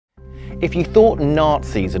If you thought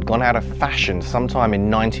Nazis had gone out of fashion sometime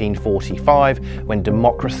in 1945 when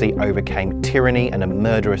democracy overcame tyranny and a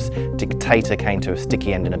murderous dictator came to a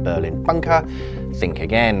sticky end in a Berlin bunker, think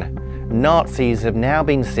again. Nazis have now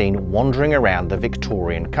been seen wandering around the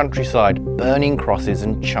Victorian countryside, burning crosses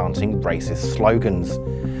and chanting racist slogans.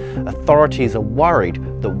 Authorities are worried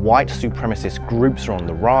that white supremacist groups are on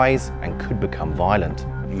the rise and could become violent.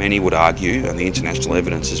 Many would argue, and the international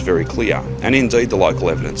evidence is very clear, and indeed the local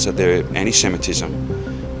evidence, that their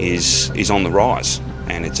anti-Semitism is on the rise,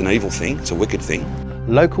 and it's an evil thing, it's a wicked thing.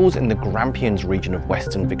 Locals in the Grampians region of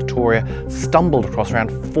Western Victoria stumbled across around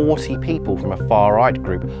 40 people from a far-right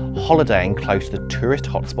group holidaying close to the tourist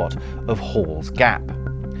hotspot of Hall's Gap.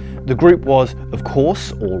 The group was, of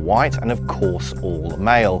course, all white and of course all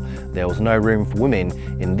male. There was no room for women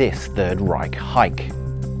in this Third Reich hike.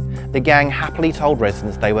 The gang happily told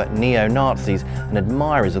residents they were neo-Nazis and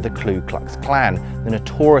admirers of the Ku Klux Klan, the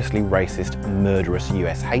notoriously racist, murderous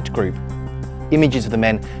US hate group. Images of the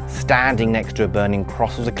men standing next to a burning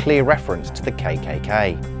cross was a clear reference to the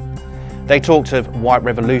KKK. They talked of white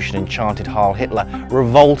revolution and chanted Heil Hitler,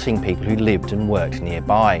 revolting people who lived and worked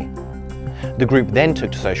nearby. The group then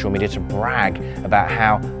took to social media to brag about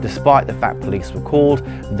how, despite the fact police were called,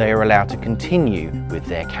 they were allowed to continue with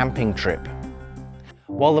their camping trip.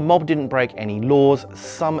 While the mob didn't break any laws,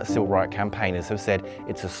 some civil rights campaigners have said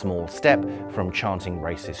it's a small step from chanting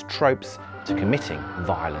racist tropes to committing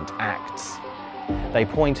violent acts. They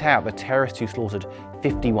point out the terrorist who slaughtered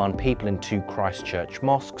 51 people in 2 Christchurch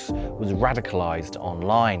mosques was radicalised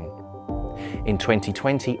online. In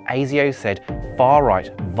 2020, ASIO said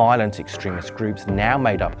far-right violent extremist groups now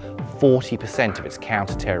made up 40% of its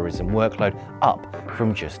counter-terrorism workload, up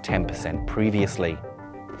from just 10% previously.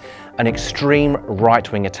 An extreme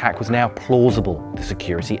right-wing attack was now plausible, the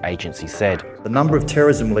security agency said. The number of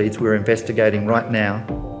terrorism leads we're investigating right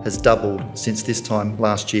now has doubled since this time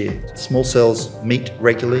last year. Small cells meet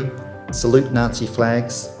regularly, salute Nazi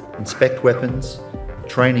flags, inspect weapons,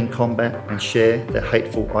 train in combat and share their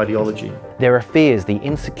hateful ideology. There are fears the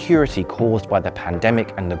insecurity caused by the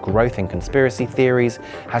pandemic and the growth in conspiracy theories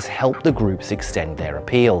has helped the groups extend their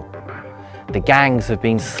appeal. The gangs have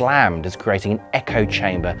been slammed as creating an echo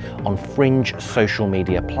chamber on fringe social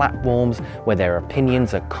media platforms where their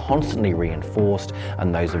opinions are constantly reinforced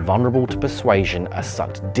and those vulnerable to persuasion are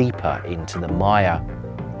sucked deeper into the mire.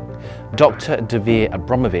 Dr. Davir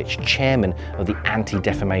Abramovich, chairman of the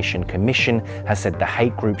Anti-Defamation Commission, has said the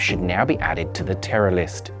hate group should now be added to the terror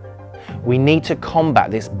list. "We need to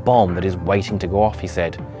combat this bomb that is waiting to go off," he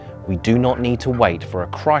said. "We do not need to wait for a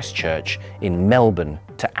Christchurch in Melbourne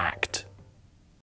to act."